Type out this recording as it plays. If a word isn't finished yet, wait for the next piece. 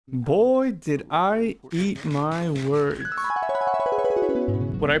Boy, did I eat my words.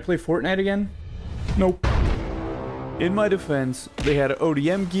 Would I play Fortnite again? Nope. In my defense, they had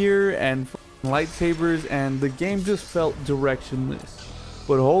ODM gear and lightsabers, and the game just felt directionless.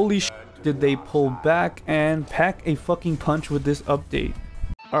 But holy shit, did they pull back and pack a fucking punch with this update.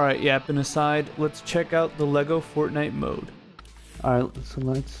 Alright, yapping aside, let's check out the LEGO Fortnite mode. Alright, so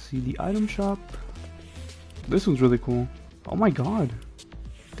let's see the item shop. This one's really cool. Oh my god.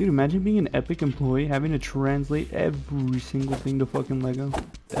 Dude, imagine being an Epic employee having to translate every single thing to fucking LEGO.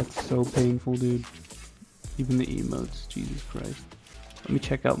 That's so painful, dude. Even the emotes, Jesus Christ. Let me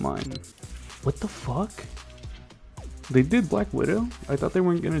check out mine. What the fuck? They did Black Widow? I thought they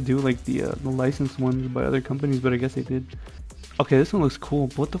weren't gonna do like the licensed ones by other companies, but I guess they did. Okay, this one looks cool,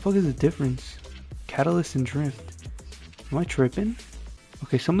 but what the fuck is the difference? Catalyst and Drift. Am I tripping?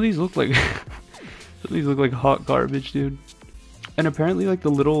 Okay, some of these look like hot garbage, dude. And apparently like the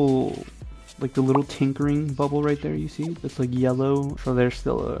little tinkering bubble right there, you see? That's like yellow. So they're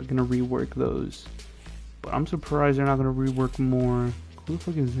still gonna rework those. But I'm surprised they're not gonna rework more. Who the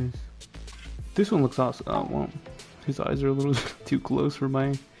fuck is this? This one looks awesome. Oh, well, his eyes are a little too close for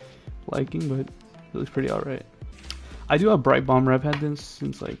my liking, but it looks pretty alright. I do have Bright Bomber. I've had this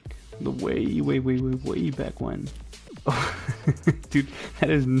since like the way back when. Oh, dude, that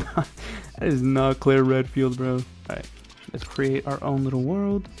is not Claire Redfield, bro. Alright, let's create our own little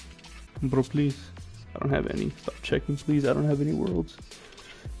world. Bro, please. I don't have any. Stop checking, please. I don't have any worlds.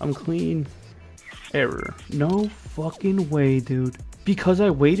 I'm clean. Error. No fucking way, dude. Because I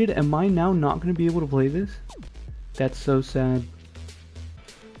waited, am I now not going to be able to play this? That's so sad.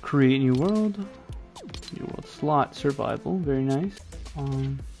 Create new world. New world slot. Survival. Very nice.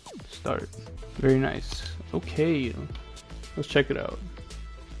 Start. Very nice. Okay. Let's check it out.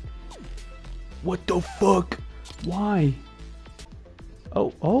 What the fuck? Why?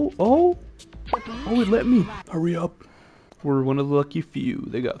 Oh, it let me. Hurry up. We're one of the lucky few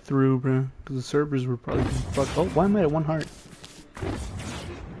that got through, bro. Because the servers were probably fucked. Oh, why am I at 1 heart?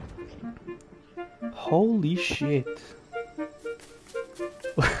 Holy shit.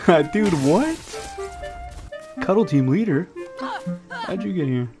 Dude, what? Cuddle team leader? How'd you get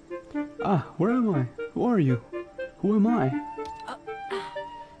here? Ah, where am I? Who are you? Who am I?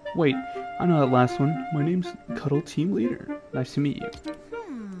 Wait, I know that last one. My name's Cuddle Team Leader. Nice to meet you.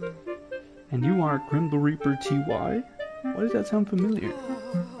 And you are Grim the Reaper TY? Why does that sound familiar?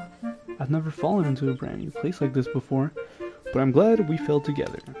 I've never fallen into a brand new place like this before, but I'm glad we fell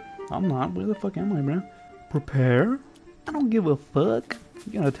together. I'm not. Where the fuck am I, bro? Prepare? I don't give a fuck.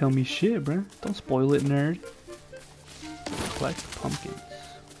 You gotta tell me shit, bro. Don't spoil it, nerd. Collect pumpkins.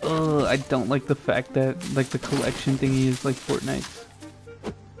 Ugh, I don't like the fact that like the collection thingy is like Fortnite.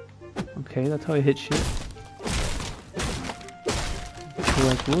 Okay, that's how I hit shit.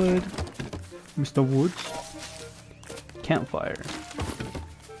 Collect wood. Mr. Woods. Campfire.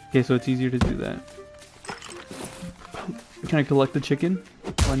 Okay, so it's easier to do that. Can I collect the chicken?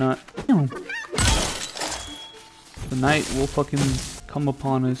 Why not? The night will fucking come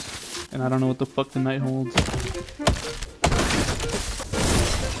upon us, and I don't know what the fuck the night holds.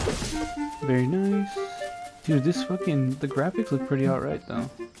 Very nice. Dude, the graphics look pretty alright though.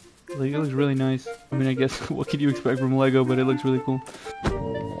 Like, it looks really nice. I mean, I guess, what could you expect from LEGO, but it looks really cool.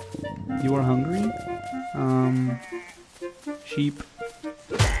 You are hungry? Sheep.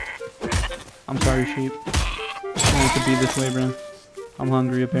 I'm sorry, sheep. I want it to be this way, bro. I'm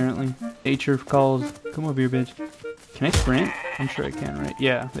hungry, apparently. Nature calls. Come over here, bitch. Can I sprint? I'm sure I can, right?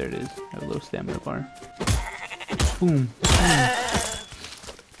 Yeah, there it is. I have a low stamina bar. Boom. Boom.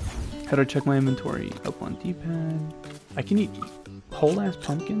 How do I check my inventory? Up on D-pad. I can eat whole ass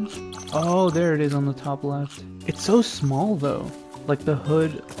pumpkins? Oh, there it is on the top left. It's so small though. Like the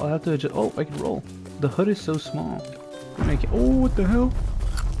hood, I'll have to adjust. Oh, I can roll. The hood is so small. Make it. Oh, what the hell?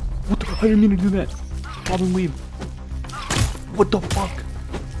 What the? I didn't mean to do that. Bob and weave. What the fuck?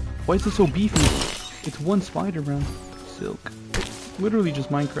 Why is it so beefy? It's one spider, bro. Silk. Literally just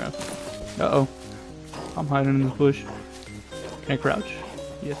Minecraft. Uh-oh. I'm hiding in this bush. Can I crouch?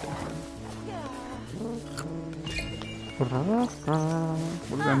 Yes, I can.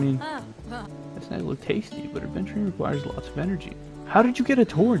 What does that mean? That snag look tasty, but adventuring requires lots of energy. How did you get a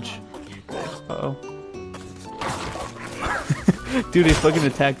torch? Uh-oh. Dude, they fucking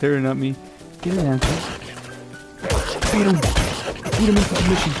attacked her and not me. Get an answer. Beat him! Beat him into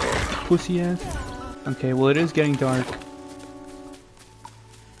submission. Pussy ass. Okay, well it is getting dark.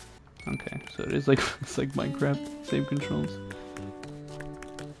 Okay, so it is like, it's like Minecraft. Same controls.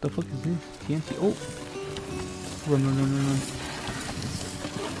 What the fuck is this? TNT. Oh! Run.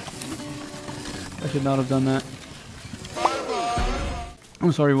 I should not have done that.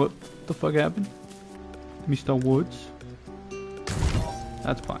 I'm sorry, what the fuck happened? Mr. Woods?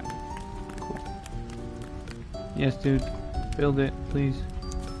 That's fine. Cool. Yes, dude. Build it, please.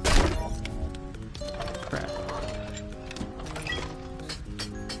 Crap.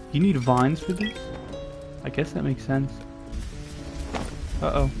 You need vines for this? I guess that makes sense.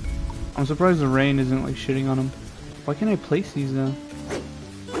 Uh-oh. I'm surprised the rain isn't like shitting on them. Why can't I place these though?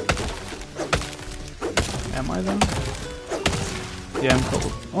 Am I though? Yeah, I'm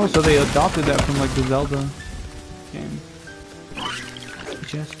cold. Oh, so they adopted that from like the Zelda game.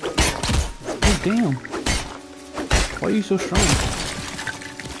 Chest. Oh, damn. Why are you so strong?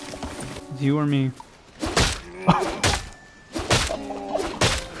 It's you or me?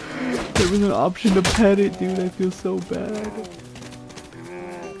 There was an option to pet it, dude. I feel so bad.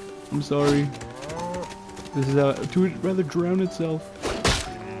 I'm sorry. This is how it would rather drown itself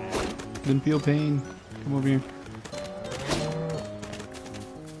than feel pain. Come over here.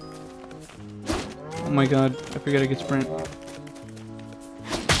 Oh my god, I forgot I could sprint.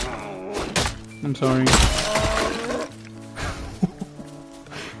 I'm sorry.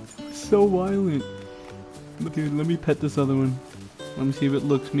 So violent. But dude, let me pet this other one. Let me see if it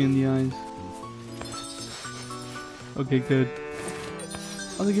looks me in the eyes. Okay, good.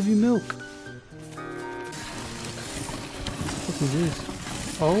 Oh, they give you milk. What is this?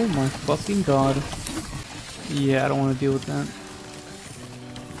 Oh my fucking god. Yeah, I don't want to deal with that.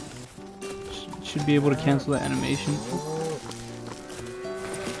 Should be able to cancel that animation.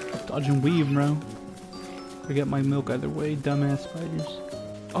 Dodge and weave, bro. I get my milk either way, dumbass spiders.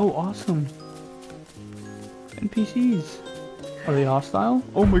 Oh, awesome. NPCs. Are they hostile?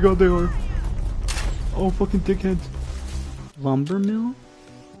 Oh my god, they are. Oh, fucking dickheads. Lumber mill?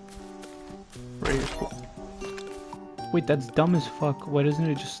 Right here, cool. Wait, that's dumb as fuck. Why doesn't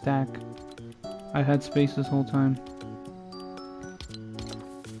it just stack? I had space this whole time.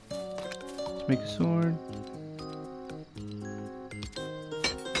 Let's make a sword.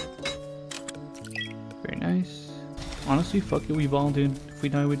 Very nice. Honestly, fuck it, we ball, dude. If we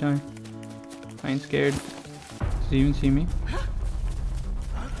die, we die. I ain't scared. Does he even see me?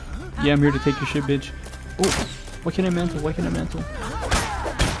 Yeah, I'm here to take your shit, bitch. Oh, why can't I mantle? Why can't I mantle?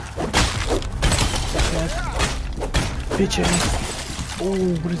 Bitch ass. Bitch ass.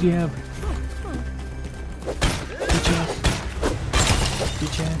 Oh, what does he have? Bitch ass.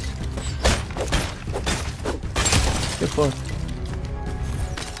 Bitch ass. Get fucked.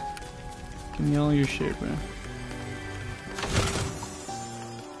 Give me all your shit, bro.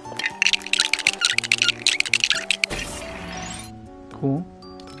 Cool.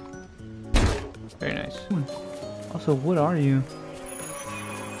 Very nice. Also, what are you?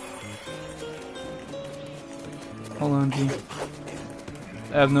 Hold on, G.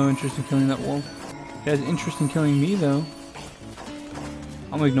 I have no interest in killing that wolf. It has interest in killing me, though.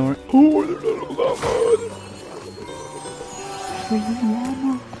 I'm gonna ignore it. Oh, there's a little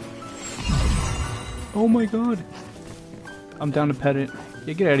llama. Oh my god. I'm down to pet it.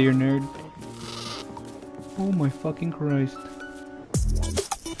 Yeah, get out of here, nerd. Oh my fucking Christ.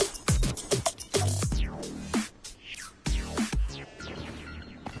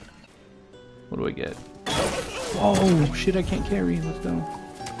 What do I get? Oh shit, I can't carry. Let's go.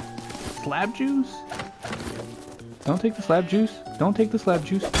 Slab juice? Don't take the slab juice. Don't take the slab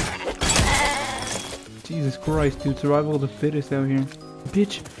juice. Jesus Christ, dude. Survival of the fittest out here.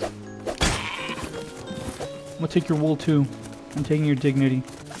 Bitch. I'm gonna take your wool too. I'm taking your dignity.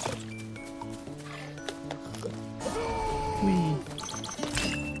 Whee.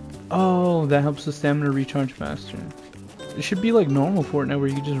 Oh, that helps the stamina recharge faster. It should be like normal Fortnite where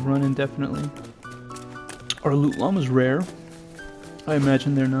you can just run indefinitely. Are loot llamas rare? I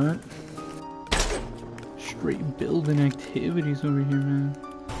imagine they're not. Straight building activities over here, man.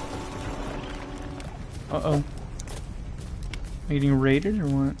 Uh-oh. Am I getting raided or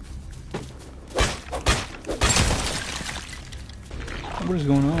what? What is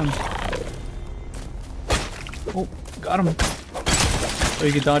going on? Oh, got him. Oh,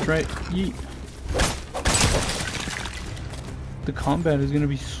 you can dodge right? Yeet. The combat is gonna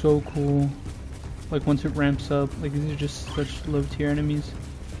be so cool. Like once it ramps up, like these are just such low tier enemies.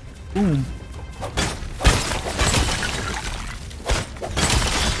 Boom.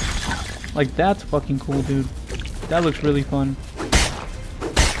 Like that's fucking cool, dude. That looks really fun.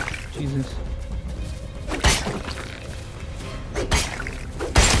 Jesus.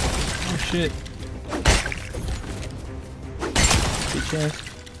 Oh shit. Bitch ass.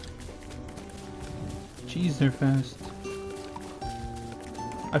 Jeez, they're fast.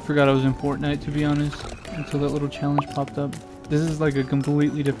 I forgot I was in Fortnite, to be honest, until that little challenge popped up. This is like a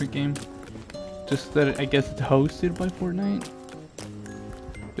completely different game. Just that I guess it's hosted by Fortnite.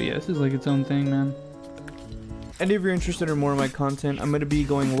 But yeah, this is like its own thing, man. And if you're interested in more of my content, I'm going to be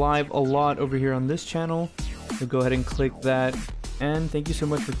going live a lot over here on this channel. So go ahead and click that. And thank you so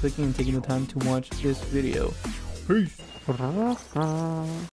much for clicking and taking the time to watch this video. Peace.